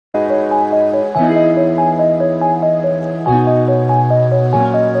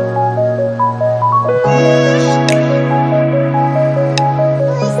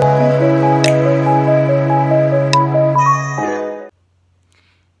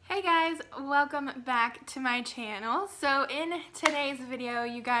Hey guys, welcome back to my channel. So in today's video,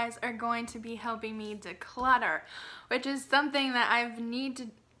 you guys are going to be helping me declutter, which is something that I've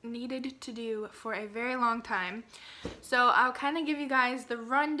needed to do for a very long time. So I'll kind of give you guys the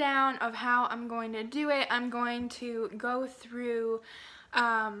rundown of how I'm going to do it. I'm going to go through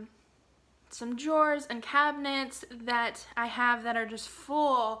some drawers and cabinets that I have that are just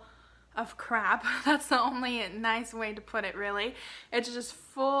full of crap. That's the only nice way to put it, really. It's just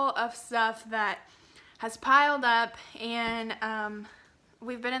full of stuff that has piled up, and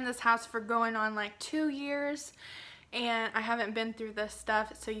we've been in this house for going on like 2 years, and I haven't been through this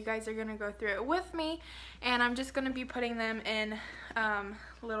stuff, so you guys are gonna go through it with me, and I'm just gonna be putting them in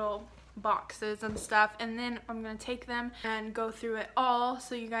little boxes and stuff, and then I'm gonna take them and go through it all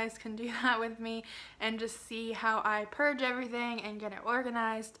so you guys can do that with me and just see how I purge everything and get it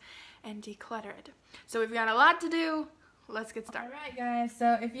organized and declutter it. So we've got a lot to do. Let's get started. Alright guys,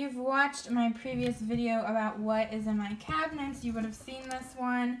 so if you've watched my previous video about what is in my cabinets, you would have seen this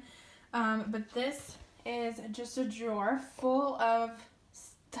one, but this is just a drawer full of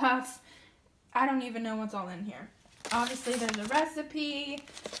stuff. I don't even know what's all in here. Obviously there's a recipe,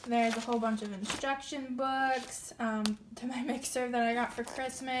 there's a whole bunch of instruction books, to my mixer that I got for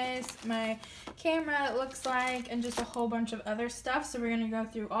Christmas, my camera it looks like, and just a whole bunch of other stuff. So we're going to go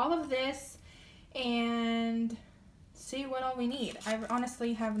through all of this and see what all we need. I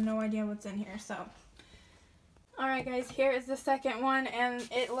honestly have no idea what's in here, so. Alright guys, here is the second one, and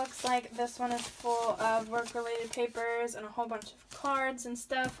it looks like this one is full of work-related papers and a whole bunch of cards and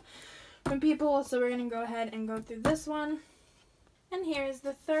stuff from people, so we're going to go ahead and go through this one. And here's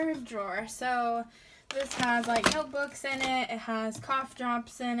the third drawer. So this has like notebooks in it, it has cough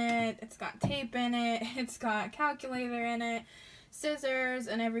drops in it, it's got tape in it, it's got calculator in it, scissors,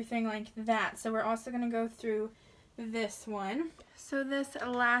 and everything like that. So we're also going to go through this one. So this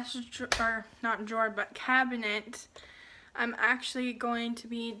last drawer, not drawer, but cabinet, I'm actually going to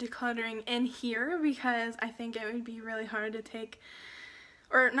be decluttering in here because I think it would be really hard to take,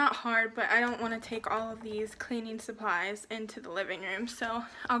 or not hard, but I don't want to take all of these cleaning supplies into the living room. So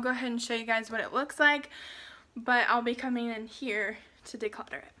I'll go ahead and show you guys what it looks like, but I'll be coming in here to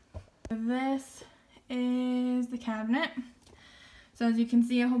declutter it. This is the cabinet. So as you can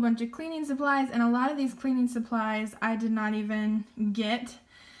see, a whole bunch of cleaning supplies, and a lot of these cleaning supplies I did not even get.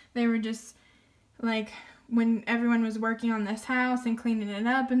 They were just like when everyone was working on this house and cleaning it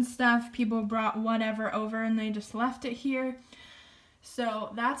up and stuff, people brought whatever over and they just left it here. So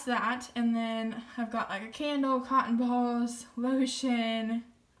that's that, and then I've got like a candle, cotton balls, lotion,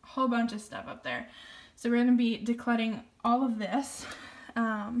 a whole bunch of stuff up there. So we're going to be decluttering all of this.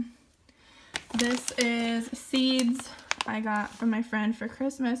 This is seeds I got from my friend for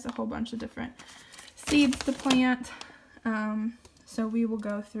Christmas, a whole bunch of different seeds to plant. So we will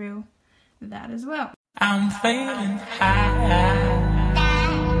go through that as well. I'm feeling high.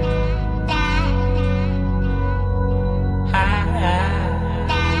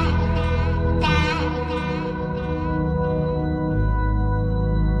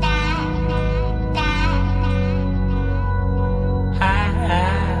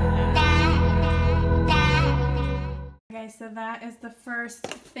 So that is the first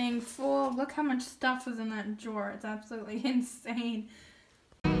thing full. Look how much stuff was in that drawer. It's absolutely insane.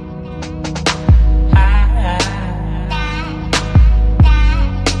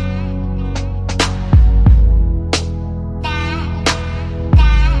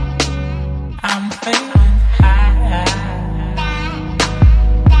 I'm feeling high.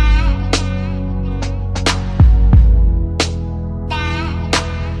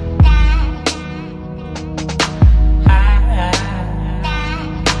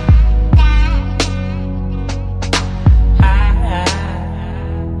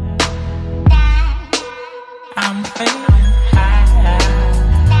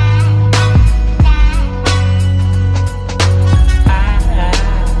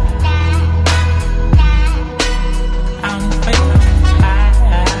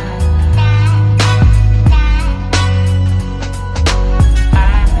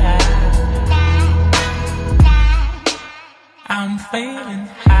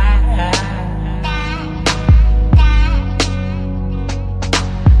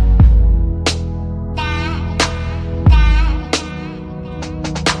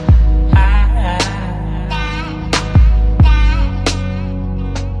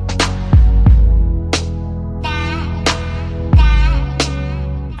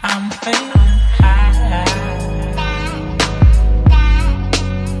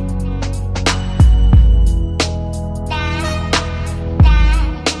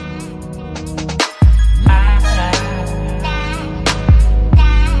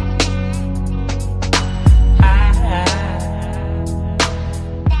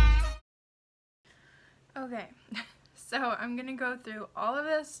 I'm going to go through all of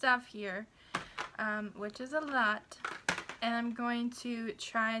this stuff here, which is a lot, and I'm going to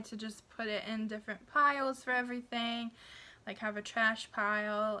try to just put it in different piles for everything, like have a trash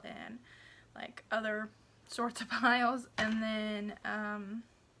pile and like other sorts of piles, and then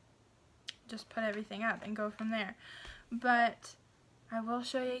just put everything up and go from there. But I will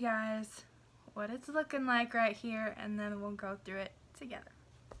show you guys what it's looking like right here, and then we'll go through it together.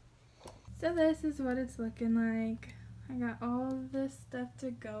 So this is what it's looking like. I got all of this stuff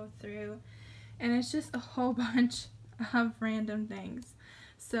to go through, and it's just a whole bunch of random things.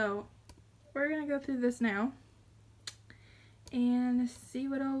 So we're gonna go through this now and see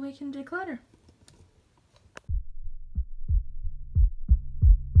what all we can declutter.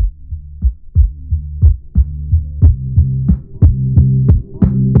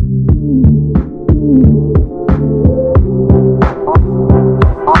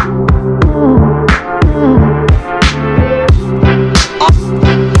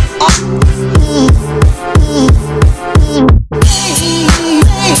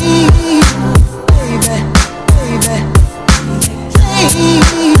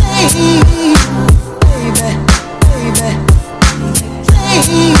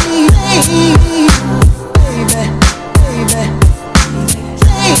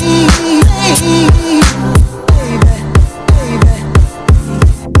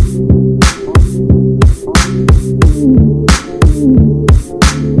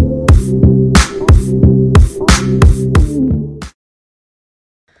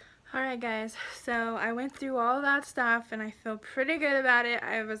 Alright guys, so I went through all that stuff and I feel pretty good about it.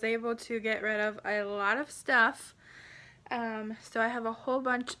 I was able to get rid of a lot of stuff. So I have a whole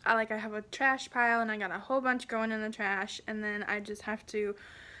bunch, I have a trash pile, and I got a whole bunch going in the trash, and then I just have to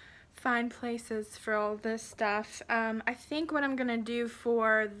find places for all this stuff. I think what I'm going to do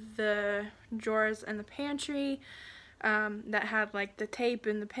for the drawers in the pantry that had like the tape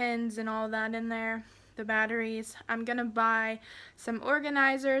and the pins and all that in there, the batteries, I'm going to buy some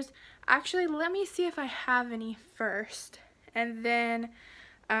organizers. Actually, let me see if I have any first, and then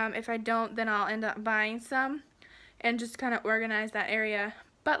if I don't, then I'll end up buying some and just kind of organize that area.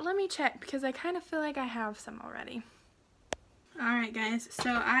 But let me check, because I kind of feel like I have some already. Alright guys, so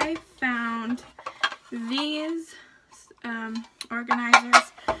I found these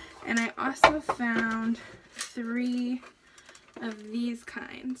organizers, and I also found 3 of these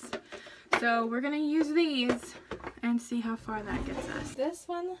kinds. So we're going to use these and see how far that gets us. This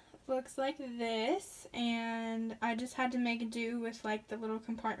one looks like this, and I just had to make do with like the little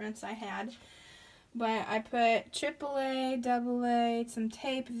compartments I had. But I put AAA, AA, some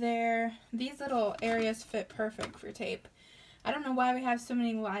tape there. These little areas fit perfect for tape. I don't know why we have so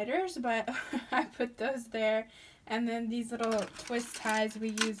many lighters, but I put those there. And then these little twist ties we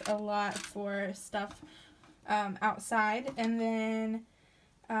use a lot for stuff outside. And then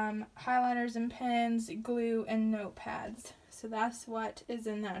highlighters and pens, glue, and notepads. So that's what is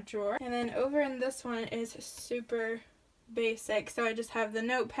in that drawer. And then over in this one is super basic. So I just have the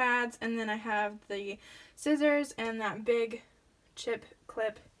notepads, and then I have the scissors and that big chip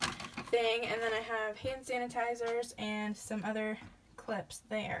clip thing, and then I have hand sanitizers and some other clips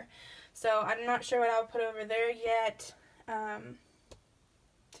there. So I'm not sure what I'll put over there yet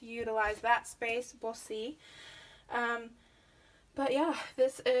to utilize that space. We'll see. But yeah,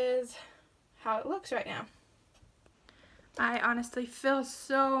 this is how it looks right now. I honestly feel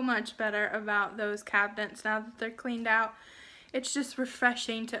so much better about those cabinets now that they're cleaned out. It's just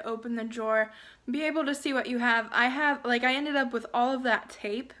refreshing to open the drawer, be able to see what you have. I ended up with all of that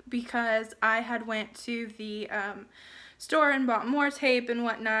tape because I had went to the store and bought more tape and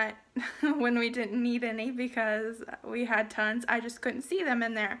whatnot when we didn't need any because we had tons. I just couldn't see them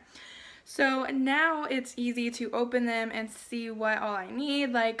in there. So now it's easy to open them and see what all I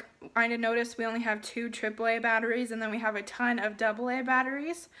need. Like, I noticed we only have 2 AAA batteries, and then we have a ton of AA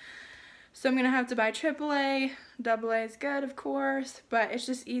batteries. So I'm going to have to buy AAA. AA is good, of course, but it's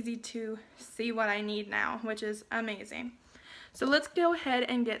just easy to see what I need now, which is amazing. So let's go ahead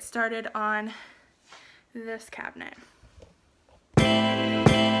and get started on this cabinet.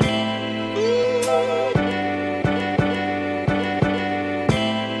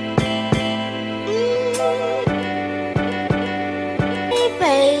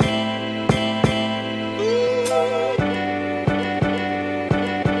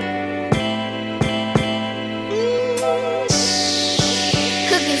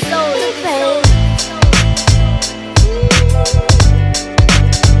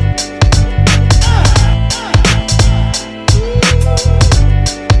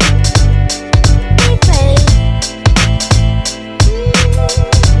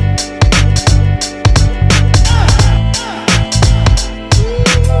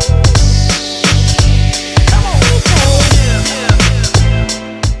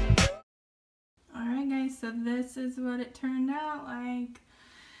 So this is what it turned out like.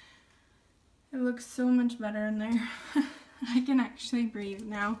 It looks so much better in there. I can actually breathe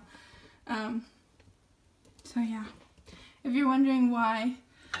now. So yeah, if you're wondering why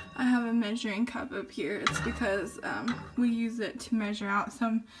I have a measuring cup up here, it's because we use it to measure out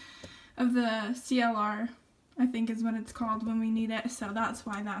some of the CLR, I think is what it's called, when we need it. So that's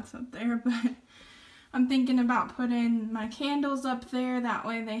why that's up there. But I'm thinking about putting my candles up there. That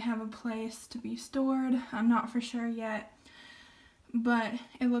way they have a place to be stored. I'm not for sure yet, but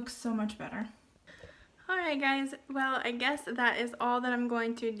it looks so much better. Alright guys, well I guess that is all that I'm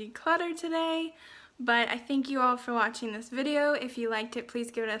going to declutter today. But I thank you all for watching this video. If you liked it,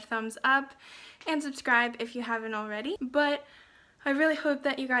 please give it a thumbs up and subscribe if you haven't already. But I really hope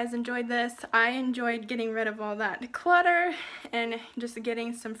that you guys enjoyed this. I enjoyed getting rid of all that clutter and just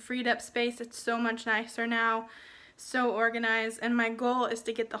getting some freed up space. It's so much nicer now, so organized, and my goal is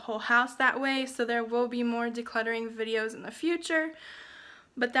to get the whole house that way, so there will be more decluttering videos in the future.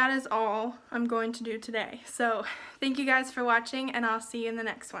 But that is all I'm going to do today. So thank you guys for watching, and I'll see you in the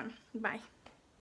next one. Bye.